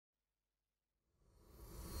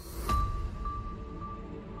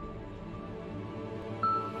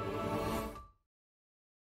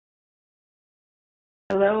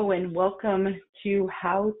Hello and welcome to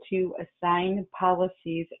How to Assign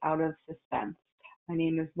Policies Out of Suspense. My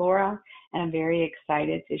name is Laura and I'm very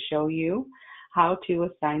excited to show you how to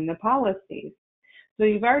assign the policies. So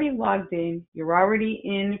you've already logged in, you're already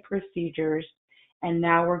in procedures, and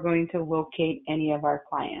now we're going to locate any of our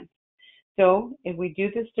clients. So if we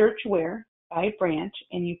do the search where by branch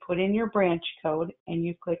and you put in your branch code and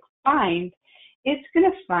you click find, it's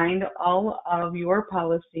going to find all of your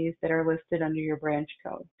policies that are listed under your branch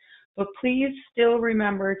code. But please still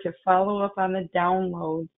remember to follow up on the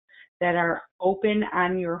downloads that are open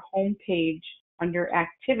on your home page under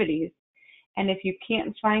activities. And if you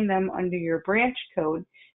can't find them under your branch code,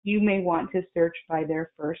 you may want to search by their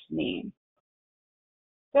first name.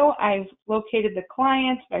 So I've located the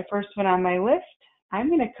clients, my first one on my list. I'm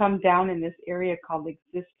going to come down in this area called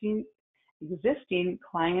existing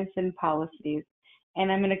clients and policies, and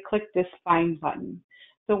I'm going to click this find button.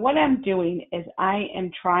 So what I'm doing is I am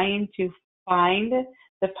trying to find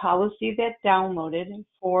the policy that downloaded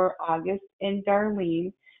for August and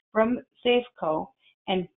Darlene from Safeco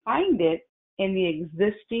and find it in the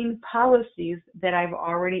existing policies that I've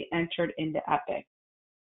already entered into Epic.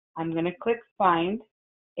 I'm going to click find.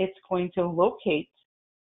 It's going to locate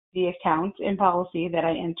the account and policy that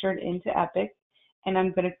I entered into Epic, and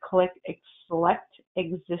I'm going to click select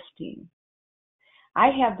existing. I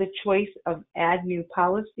have the choice of add new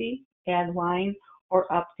policy, add line, or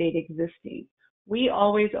update existing. We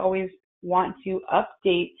always want to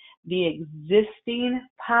update the existing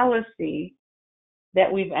policy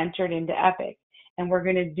that we've entered into Epic. And we're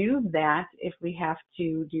going to do that if we have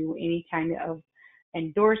to do any kind of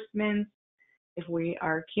endorsements, if we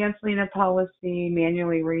are canceling a policy,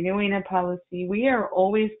 manually renewing a policy. We are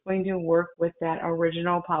always going to work with that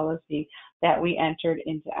original policy that we entered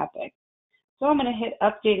into Epic. So I'm going to hit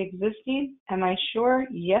update existing. Am I sure?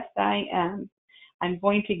 Yes, I am. I'm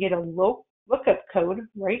going to get a lookup code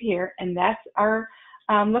right here, and that's our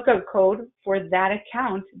lookup code for that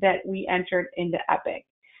account that we entered into Epic.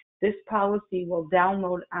 This policy will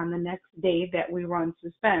download on the next day that we run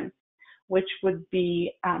Suspense, which would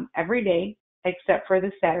be every day except for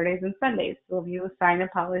the Saturdays and Sundays. So if you assign a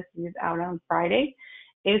policy out on Friday,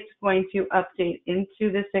 it's going to update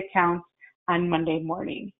into this account on Monday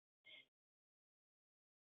morning.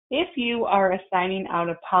 If you are assigning out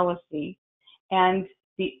a policy and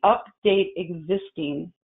the update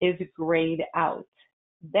existing is grayed out,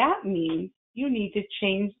 that means you need to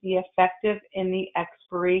change the effective and the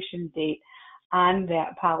expiration date on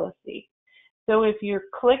that policy. So if you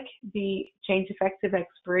click the change effective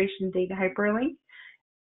expiration date hyperlink,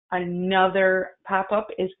 another pop-up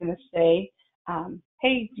is going to say,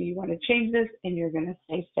 hey, do you want to change this? And you're going to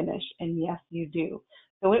say finish, and yes, you do.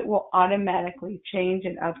 So it will automatically change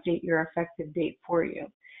and update your effective date for you.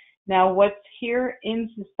 Now, what's here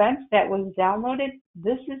in Suspense that was downloaded,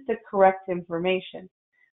 this is the correct information.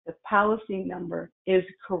 The policy number is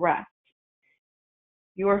correct.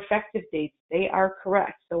 Your effective dates, they are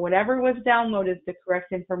correct. So whatever was downloaded is the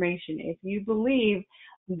correct information. If you believe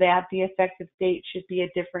that the effective date should be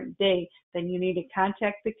a different day, then you need to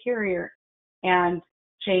contact the carrier and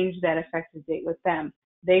change that effective date with them.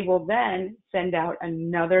 They will then send out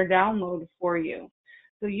another download for you.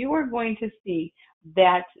 So you are going to see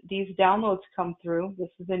that these downloads come through. This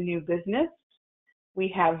is a new business.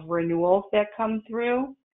 We have renewals that come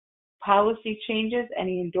through, policy changes,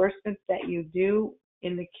 any endorsements that you do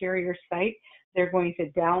in the carrier site. They're going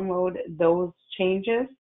to download those changes,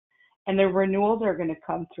 and the renewals are going to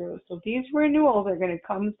come through. So these renewals are going to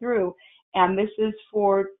come through, and this is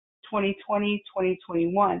for 2020,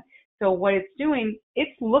 2021. So what it's doing, it's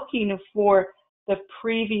looking for the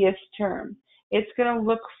previous term. It's going to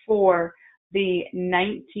look for the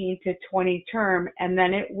 19 to 20 term, and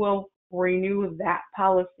then it will renew that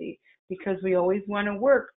policy because we always want to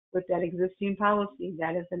work with that existing policy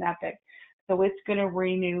that is an Epic. So it's going to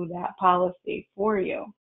renew that policy for you.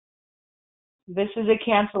 This is a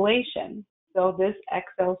cancellation. So this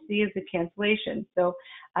XLC is a cancellation. So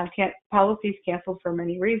policies canceled for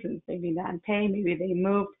many reasons. Maybe non-pay, maybe they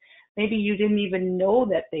moved, maybe you didn't even know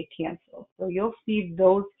that they canceled. So you'll see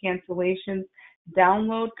those cancellations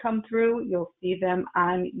download come through. You'll see them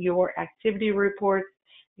on your activity reports.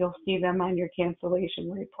 You'll see them on your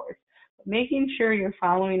cancellation reports. But making sure you're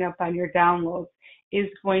following up on your downloads is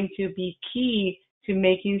going to be key to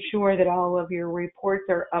making sure that all of your reports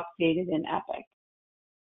are updated in Epic.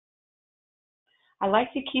 I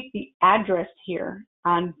like to keep the address here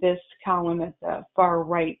on this column at the far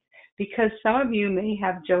right because some of you may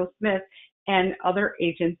have Joe Smith and other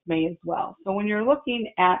agents may as well. So when you're looking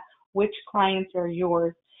at which clients are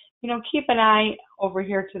yours, keep an eye over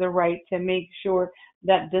here to the right to make sure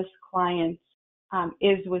that this client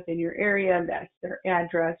is within your area. That's their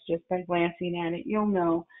address. Just by glancing at it, you'll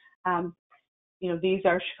know. These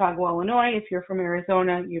are Chicago, Illinois. If you're from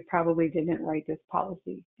Arizona, you probably didn't write this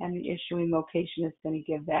policy, and the issuing location is going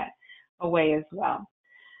to give that away as well.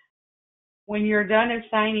 When you're done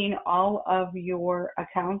assigning all of your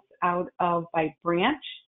accounts out of by branch,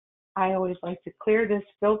 I always like to clear this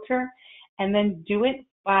filter and then do it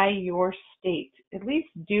by your state. At least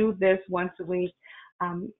do this once a week,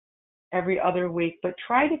 every other week, but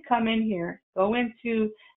try to come in here, go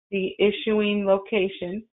into the issuing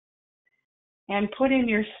location and put in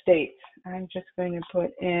your state. I'm just going to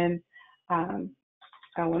put in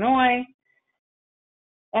Illinois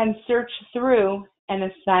and search through and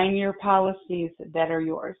assign your policies that are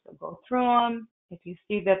yours. So go through them. If you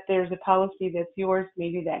see that there's a policy that's yours,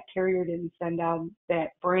 maybe that carrier didn't send out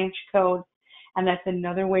that branch code, and that's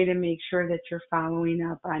another way to make sure that you're following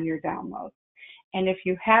up on your downloads. And if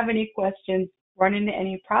you have any questions, run into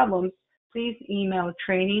any problems, please email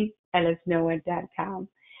training@asnoa.com.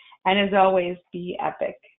 And as always, be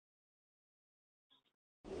epic.